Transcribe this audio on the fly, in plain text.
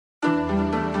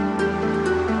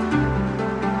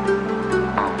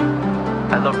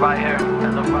look right here.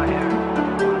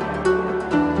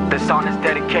 This song is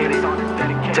dedicated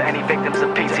to any victims of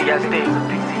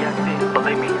PTSD.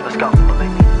 Believe me, let's go.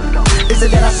 Is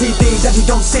it that I see things that you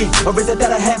don't see? Or is it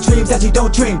that I have dreams that you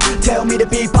don't dream? Tell me to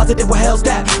be positive, what hell's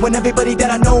that? When everybody that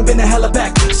I know been a hella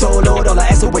back. So Lord, all I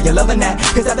ask is where you loving that.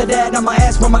 Cause after that, I'ma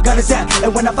ask where my gun is at.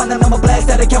 And when I find out I'ma blast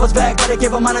that, the coward's back. But I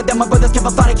give a mind that my brothers kept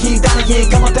a fighting keys down and he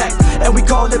ain't coming back. And we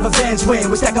call it revenge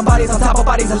when we stacking bodies on top of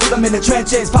bodies and leave them in the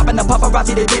trenches. Popping the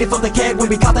paparazzi, they did it for the keg. When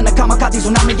we caught in the kamikaze,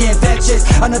 tsunami infectious.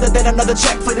 Another day, another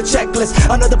check for the checklist.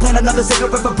 Another plan, another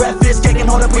cigarette for breakfast. Getting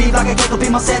hard to breathe like I can't be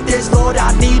my sentence. Lord,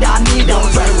 I need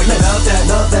don't try to love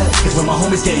that. Cause when my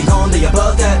homies getting gone, they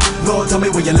above that. Lord, tell me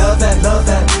where you love that.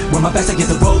 When my back's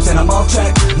against the ropes and I'm off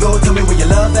track. Lord, tell me where you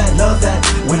love that.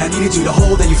 When I needed you to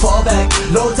hold and you fall back.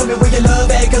 Lord, tell me where you love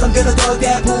that. Cause I'm gonna thug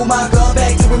that, pull my gun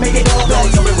back till we make it all back.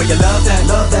 Lord, tell me where you love that.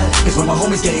 Cause when my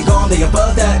homies getting gone, they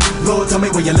above that. Lord, tell me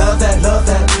where you love that.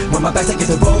 When my back's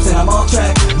against the ropes and I'm off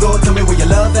track. Lord, tell me where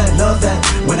you love that.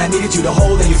 When I needed you to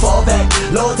hold and you fall back.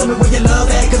 Lord, tell me where you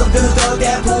love that. Cause I'm gonna thug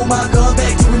that, pull my gun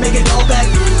back till we make it all back.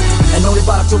 And only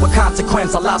brought up to a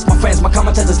consequence. I lost my friends, my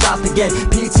common sense is lost again.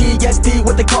 PTSD,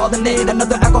 what they calling it.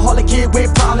 Another alcoholic kid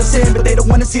with problems in. But they don't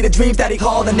wanna see the dreams that he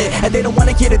calling it. And they don't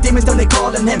wanna hear the demons when they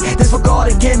calling him.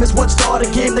 Disregarding him is what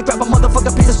started him. They grab a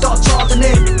motherfucker piece and start charging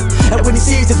him. And when he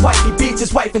sees his wife, he beats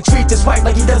his wife and treats his wife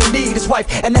like he doesn't need his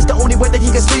wife. And that's the only way that he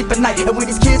can sleep at night. And when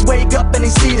these kids wake up and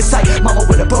they see the sight, mama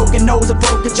with a broken nose, a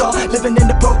broken jaw, living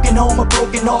in a broken home, a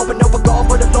broken heart, but no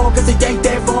regard for the Lord, cause he ain't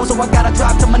there for him. So I gotta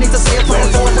drop to my knees to say a prayer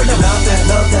for him. Love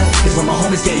that, cause when my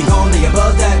homies getting gone, they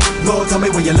above that. Lord, tell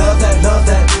me where you love that.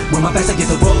 When my back's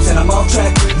against the ropes and I'm off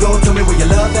track. Lord, tell me where you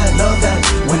love that.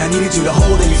 When I needed you to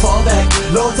hold and you fall back.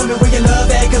 Lord, tell me where you love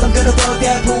that. Cause I'm gonna thug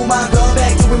that, pull my gun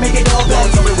back till we make it all back.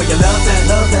 Lord, tell me where you love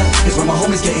that. Cause when my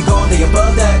homies getting gone, they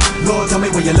above that. Lord, tell me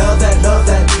where you love that.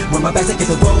 When my back's against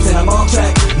the ropes and I'm off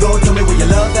track. Lord, tell me where you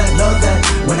love that.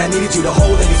 When I needed you to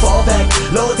hold and you fall back.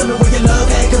 Lord, tell me where you love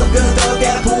that. Cause I'm gonna thug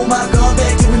that, pull my gun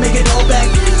back till we make it all back.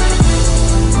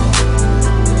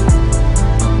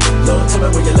 Lord, tell me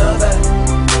where you love that.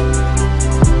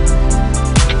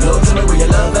 Lord, tell me where you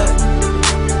love that.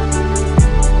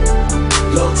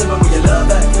 Lord, tell me where you love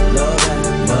that.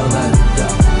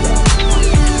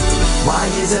 Why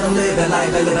is it I'm living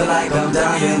like I'm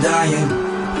dying?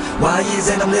 Why is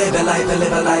it I'm living like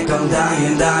I'm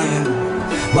dying?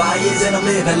 Why is it I'm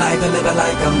living like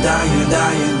I'm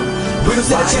dying? We don't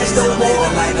stand a chance no more.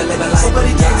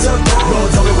 Somebody gets up. Lord,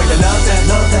 tell me where you love that.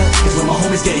 Cause when my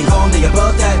homies getting gone, they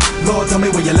above that. Lord, tell me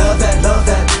where you love that.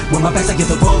 When my back's against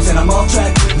the ropes and I'm off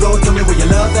track. Lord, tell me where you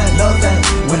love that.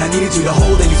 When I needed you to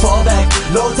hold and you fall back.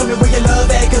 Lord, tell me where you love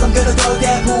that. Cause I'm gonna thug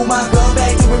that, pull my gun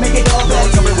back till we make it all back.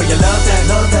 Lord, tell me where you love that.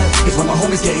 Cause when my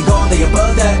homies getting gone, they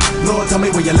above that. Lord, tell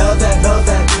me where you love that.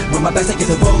 When my back's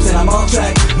against the ropes and I'm off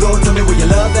track. Lord, tell me where you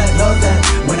love that.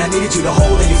 When I needed you to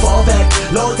hold and you fall back.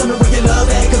 Lord, tell me where you love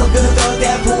that. Cause I'm gonna thug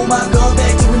that, pull my gun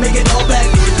back till we make it all back.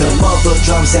 The mother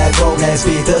drums that roll, let's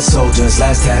be the soldiers'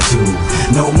 last tattoo.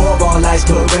 No more on life's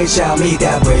parade, shall meet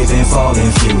that brave and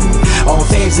fallen few. On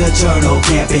fame's eternal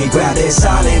camping ground, there's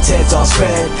silent tents all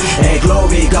spread. And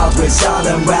glory gods with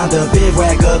solemn round the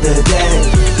bivouac of the dead.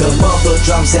 The mother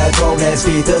drums that roll, let's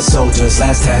be the soldiers'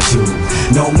 last tattoo.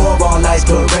 No more on life's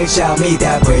parade, shall meet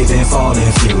that brave and fallen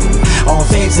few. On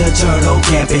fame's eternal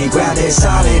camping ground, there's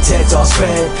silent tents all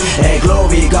spread. And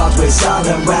glory gods with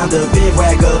solemn round the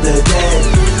bivouac of the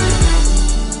dead.